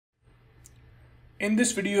In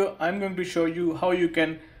this video, I'm going to show you how you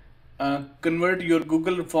can convert your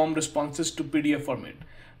Google form responses to PDF format.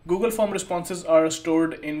 Google form responses are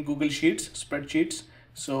stored in Google Sheets, spreadsheets.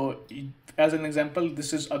 So as an example,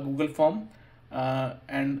 this is a Google form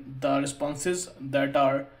and the responses that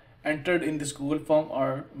are entered in this Google form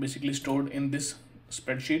are basically stored in this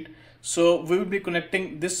spreadsheet. So we will be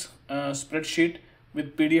connecting this spreadsheet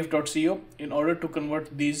with PDF.co in order to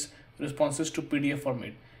convert these responses to PDF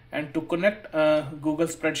format. And to connect Google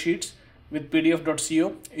spreadsheets with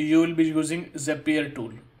PDF.co, you will be using Zapier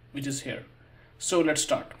tool, which is here. So let's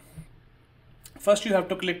start. First, you have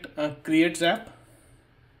to click Create Zap.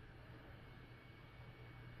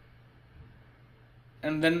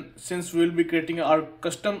 And then since we will be creating our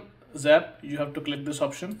custom Zap, you have to click this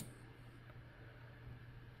option.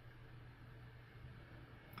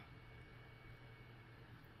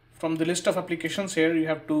 From the list of applications here, you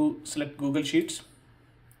have to select Google Sheets.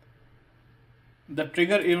 The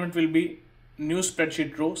trigger event will be new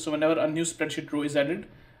spreadsheet row. So whenever a new spreadsheet row is added,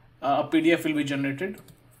 a PDF will be generated.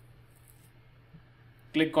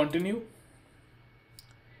 Click continue.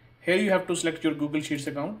 Here you have to select your Google Sheets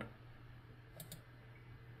account.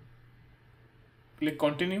 Click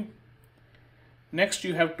continue. Next,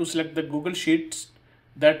 you have to select the Google Sheets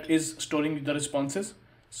that is storing the responses.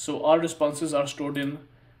 So our responses are stored in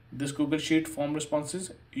this Google Sheet form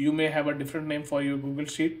responses. You may have a different name for your Google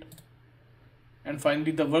Sheet. And finally,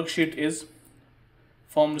 the worksheet is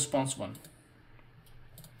form response 1,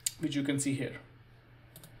 which you can see here.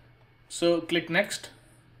 So click next.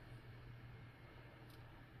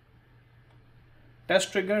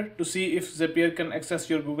 Test trigger to see if Zapier can access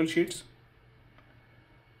your Google Sheets.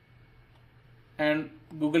 And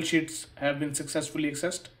Google Sheets have been successfully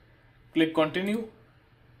accessed. Click continue.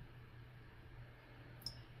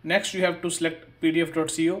 Next, you have to select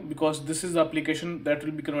PDF.co because this is the application that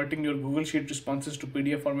will be converting your Google Sheet responses to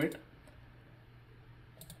PDF format.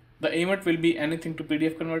 The event will be anything to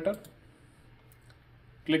PDF converter.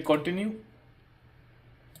 Click continue.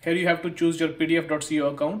 Here you have to choose your PDF.co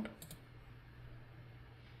account.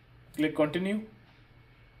 Click continue.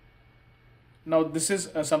 Now this is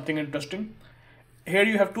something interesting. Here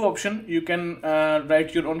you have two options. You can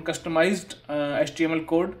write your own customized HTML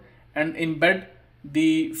code and embed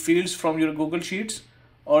the fields from your Google Sheets,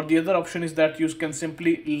 or the other option is that you can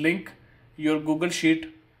simply link your Google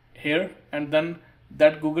Sheet here and then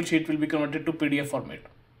that Google Sheet will be converted to PDF format.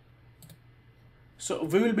 So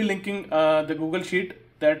we will be linking the Google Sheet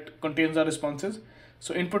that contains our responses.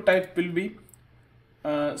 So input type will be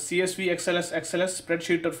CSV, XLS, XLS,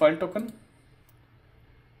 spreadsheet or file token.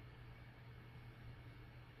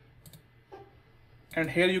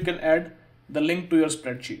 And here you can add the link to your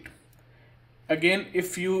spreadsheet. Again,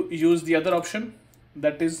 if you use the other option,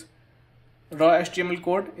 that is raw HTML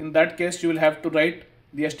code, in that case you will have to write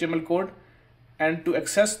the HTML code, and to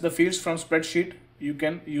access the fields from spreadsheet you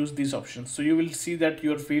can use these options. So you will see that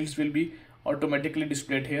your fields will be automatically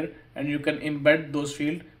displayed here and you can embed those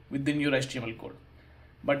fields within your HTML code.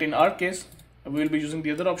 But in our case, we will be using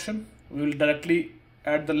the other option. We will directly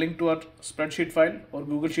add the link to our spreadsheet file or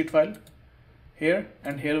Google Sheet file here,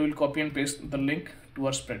 and here we will copy and paste the link to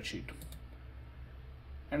our spreadsheet.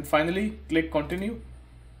 And finally, click continue.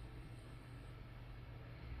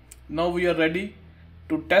 Now we are ready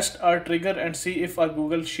to test our trigger and see if our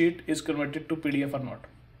Google Sheet is converted to PDF or not.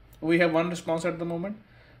 We have one response at the moment.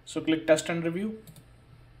 So click test and review.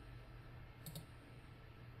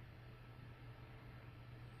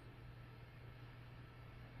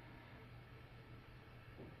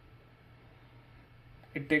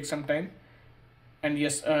 It takes some time. And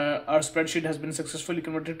yes, our spreadsheet has been successfully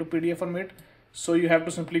converted to PDF format. So you have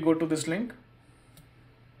to simply go to this link.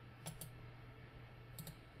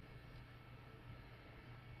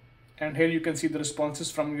 And here you can see the responses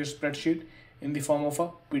from your spreadsheet in the form of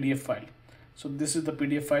a PDF file. So this is the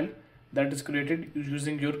PDF file that is created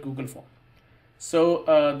using your Google form. So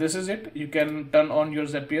this is it. You can turn on your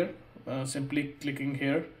Zapier simply clicking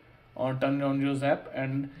here or turn on your Zap,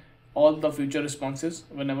 and all the future responses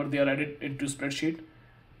whenever they are added into spreadsheet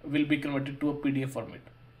will be converted to a PDF format.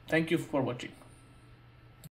 Thank you for watching.